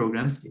under this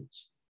program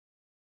stage.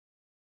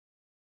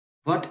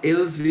 What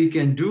else we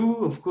can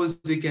do? Of course,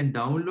 we can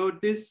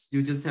download this.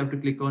 You just have to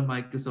click on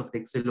Microsoft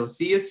Excel or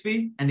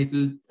CSV, and it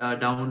will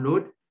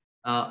download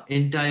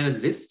entire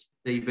list,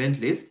 the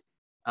event list,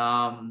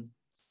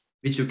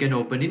 which you can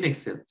open in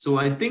Excel. So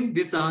I think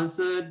this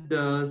answered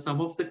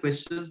some of the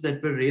questions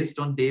that were raised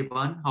on day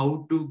one,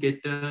 how to get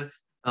a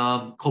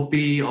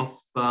copy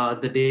of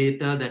the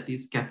data that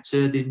is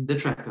captured in the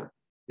tracker.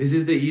 This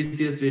is the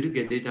easiest way to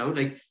get it out.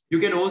 Like, you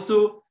can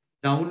also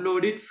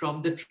download it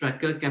from the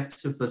tracker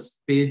capture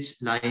first page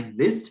line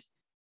list,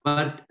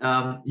 but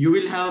you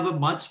will have a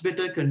much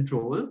better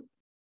control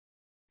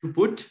to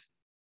put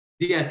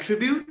the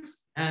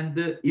attributes and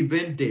the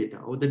event data,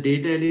 or the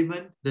data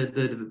element,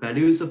 the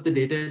values of the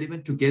data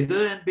element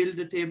together and build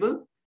a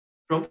table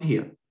from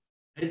here.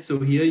 Right? So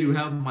here you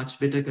have much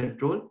better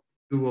control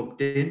to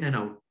obtain an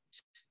output.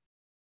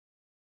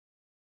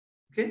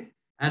 Okay.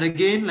 And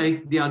again,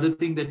 like, the other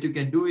thing that you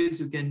can do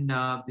is you can,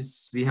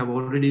 we have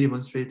already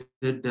demonstrated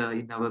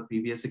in our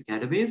previous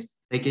academies,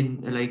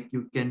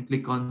 you can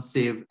click on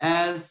save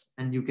as,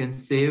 and you can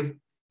save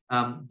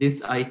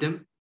this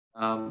item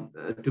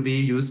to be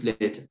used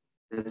later.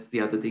 That's the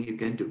other thing you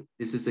can do.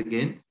 This is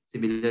again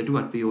similar to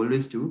what we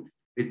always do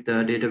with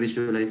data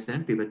visualization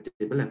and pivot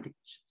table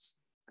applications.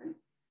 Right?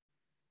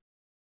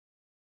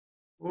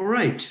 All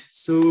right.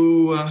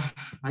 So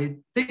I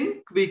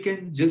think we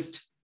can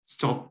just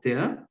stop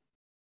there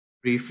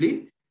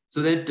briefly so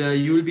that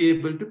you will be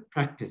able to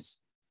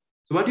practice.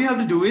 So what you have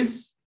to do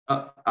is,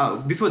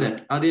 before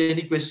that, are there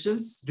any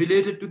questions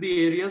related to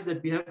the areas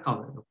that we have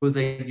covered? Of course,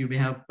 like, you may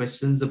have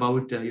questions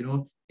about,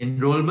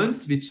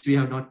 enrollments, which we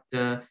have not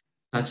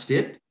touched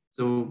yet.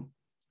 So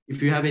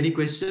if you have any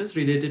questions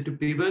related to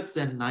pivots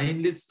and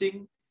line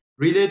listing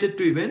related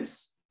to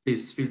events,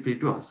 please feel free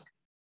to ask.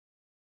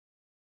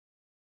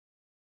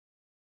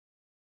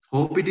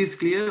 Hope it is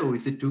clear, or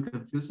is it too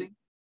confusing?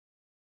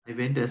 I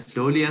went as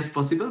slowly as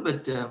possible,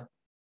 but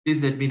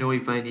please let me know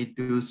if I need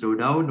to slow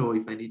down or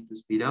if I need to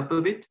speed up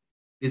a bit.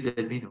 Please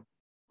let me know.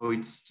 Oh,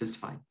 it's just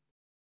fine.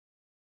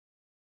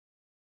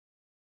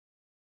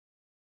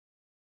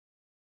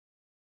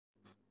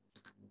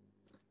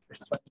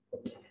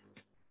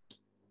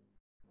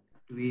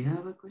 Do we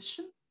have a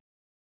question?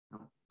 No.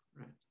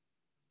 Right.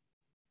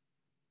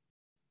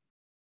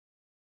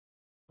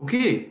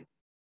 Okay.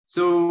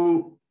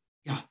 So,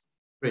 yeah,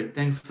 great.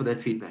 Thanks for that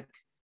feedback.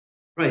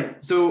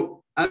 Right.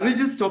 So I will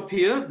just stop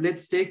here.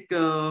 Let's take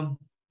how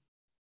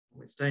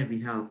much time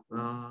we have.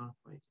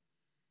 Right.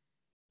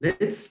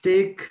 Let's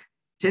take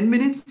 10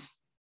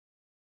 minutes.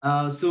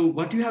 So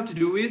what you have to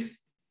do is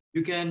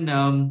you can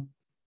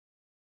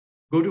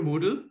go to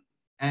Moodle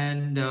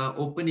and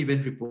open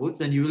event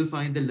reports, and you will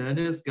find the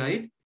learner's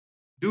guide.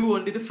 Do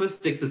only the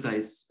first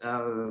exercise,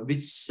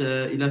 which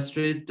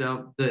illustrate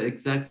the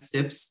exact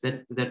steps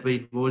that were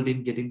involved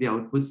in getting the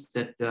outputs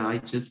that I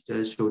just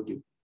showed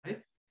you. Right?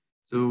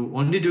 So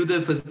only do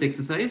the first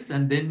exercise,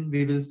 and then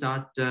we will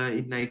start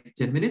in like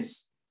 10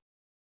 minutes.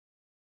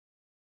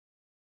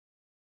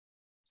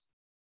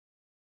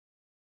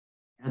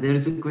 There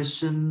is a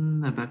question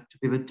back to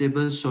pivot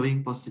table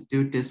showing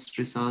positive test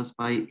results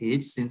by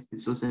age. Since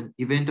this was an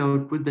event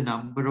output, the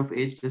number of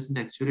age doesn't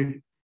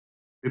actually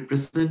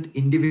represent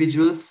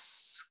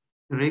individuals,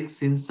 correct?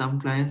 Since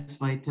some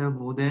clients might have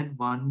more than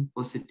one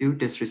positive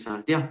test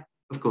result. Yeah,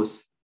 of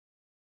course.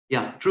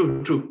 Yeah,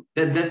 true.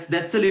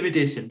 That's a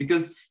limitation,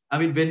 because I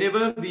mean,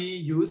 whenever we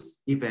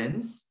use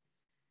events,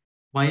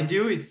 mind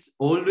you, it's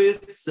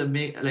always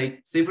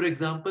like, say, for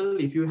example,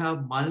 if you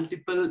have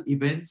multiple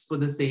events for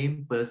the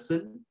same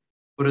person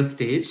for a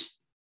stage,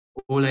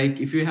 or like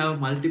if you have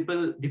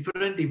multiple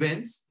different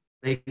events,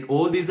 like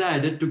all these are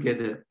added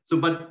together. So,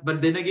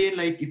 but then again,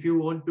 like if you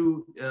want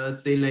to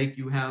say like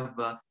you have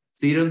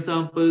serum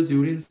samples,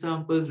 urine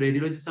samples,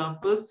 radiology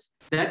samples,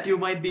 that you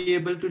might be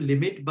able to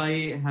limit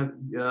by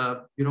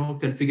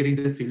configuring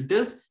the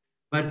filters.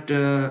 But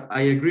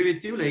I agree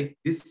with you, like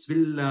this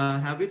will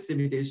have its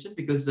limitation,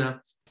 because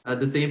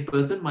the same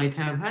person might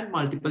have had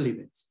multiple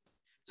events.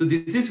 So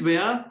this is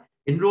where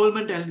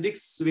enrollment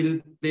analytics will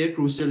play a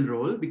crucial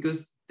role,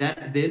 because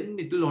then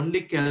it will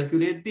only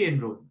calculate the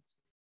enrollments.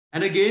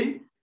 And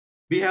again,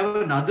 we have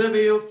another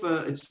way of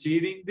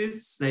achieving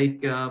this,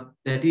 like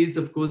that is,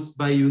 of course,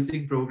 by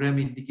using program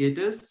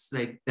indicators,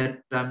 like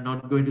that. I'm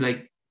not going to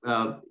like,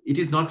 it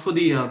is not for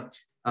the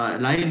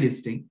line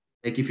listing.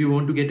 Like if you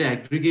want to get an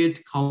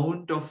aggregate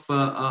count of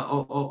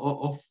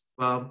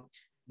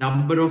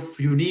number of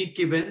unique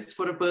events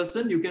for a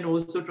person, you can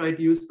also try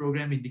to use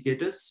program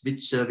indicators,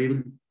 which we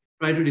will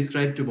try to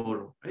describe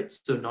tomorrow, right?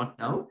 So not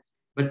now,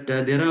 but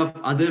there are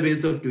other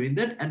ways of doing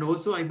that. And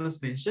also I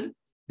must mention,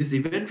 this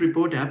event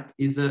report app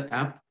is an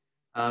app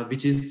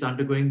which is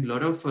undergoing a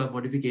lot of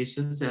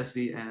modifications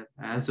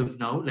as of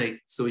now.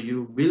 Like, so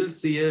you will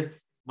see a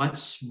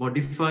much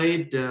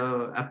modified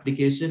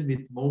application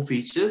with more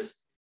features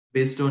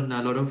based on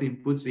a lot of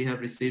inputs we have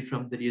received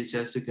from the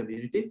DHIS2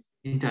 community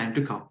in time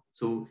to come.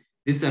 So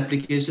this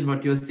application,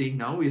 what you're seeing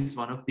now, is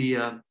one of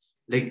the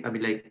we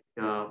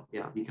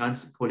can't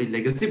call it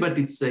legacy, but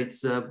it's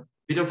a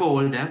bit of an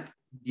old app,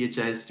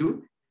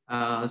 DHIS2.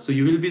 So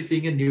you will be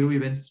seeing a new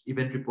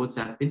event reports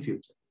app in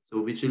future.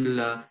 So which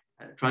will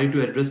try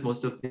to address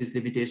most of these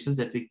limitations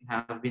that we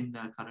have in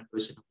current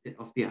version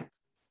of the app.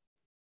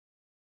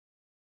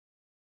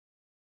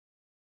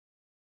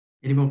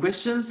 Any more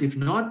questions? If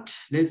not,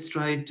 let's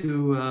try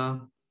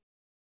to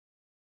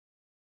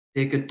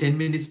take a 10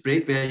 minutes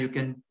break where you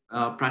can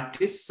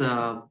practice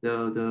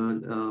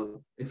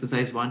the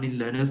exercise 1 in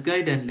Learner's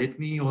Guide, and let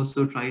me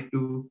also try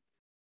to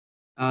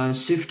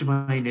shift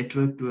my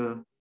network to a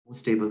more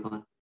stable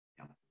one.